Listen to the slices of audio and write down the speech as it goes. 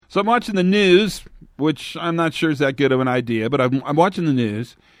So I'm watching the news, which I'm not sure is that good of an idea, but I'm watching the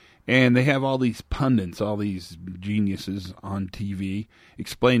news, and they have all these pundits, all these geniuses on TV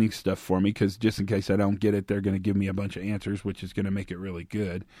explaining stuff for me, because just in case I don't get it, they're going to give me a bunch of answers, which is going to make it really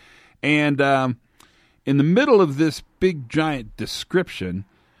good. And in the middle of this big, giant description,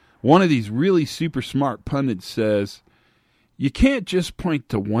 one of these really super smart pundits says, you can't just point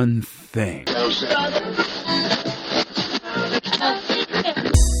to one thing.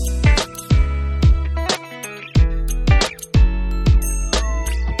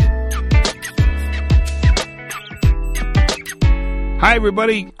 Hi,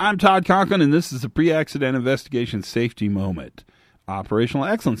 everybody. I'm Todd Conklin, and this is the Pre-Accident Investigation Safety Moment, Operational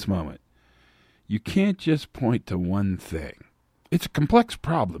Excellence Moment. You can't just point to one thing. It's a complex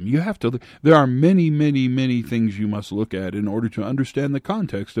problem. There are many, many, many things you must look at in order to understand the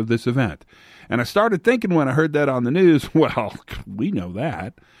context of this event. And I started thinking when I heard that on the news, well, we know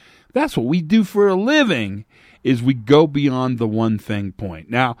that. That's what we do for a living, is we go beyond the one thing point.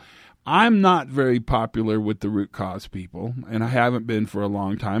 Now, I'm not very popular with the root cause people, and I haven't been for a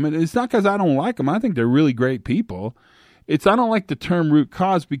long time. And it's not because I don't like them. I think they're really great people. I don't like the term root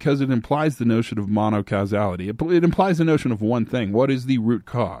cause because it implies the notion of monocausality. It implies the notion of one thing. What is the root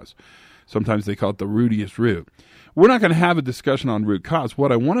cause? Sometimes they call it the rootiest root. We're not going to have a discussion on root cause.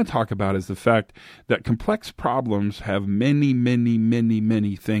 What I want to talk about is the fact that complex problems have many, many, many,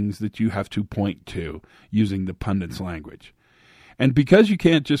 many things that you have to point to using the pundit's language. And because you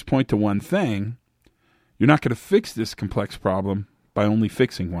can't just point to one thing, you're not going to fix this complex problem by only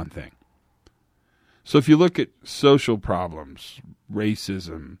fixing one thing. So if you look at social problems,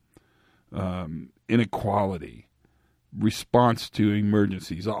 racism, inequality, response to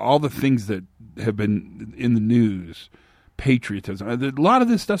emergencies, all the things that have been in the news, patriotism, a lot of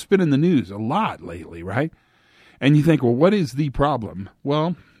this stuff's been in the news a lot lately, right? And you think, well, what is the problem?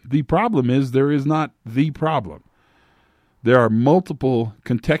 Well, the problem is there is not the problem. There are multiple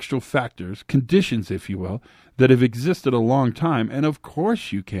contextual factors, conditions, if you will, that have existed a long time. And of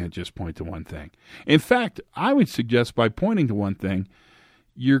course you can't just point to one thing. In fact, I would suggest by pointing to one thing,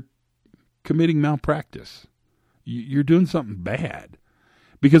 you're committing malpractice. You're doing something bad.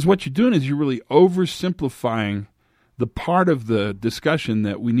 Because what you're doing is you're really oversimplifying the part of the discussion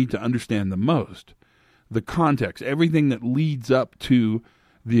that we need to understand the most. The context, everything that leads up to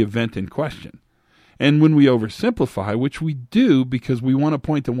the event in question. And when we oversimplify, which we do because we want to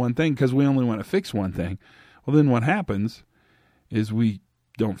point to one thing, because we only want to fix one thing, well, then what happens is we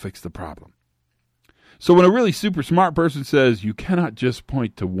don't fix the problem. So when a really super smart person says you cannot just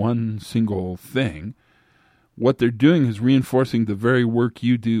point to one single thing, what they're doing is reinforcing the very work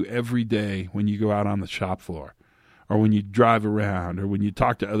you do every day when you go out on the shop floor, or when you drive around, or when you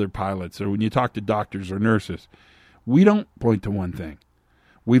talk to other pilots, or when you talk to doctors or nurses. We don't point to one thing.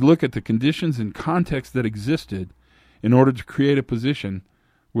 We look at the conditions and context that existed in order to create a position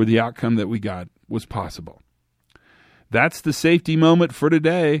where the outcome that we got was possible. That's the safety moment for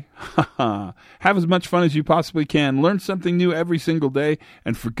today. Have as much fun as you possibly can. Learn something new every single day.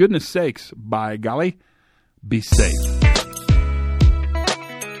 And for goodness sakes, by golly, be safe.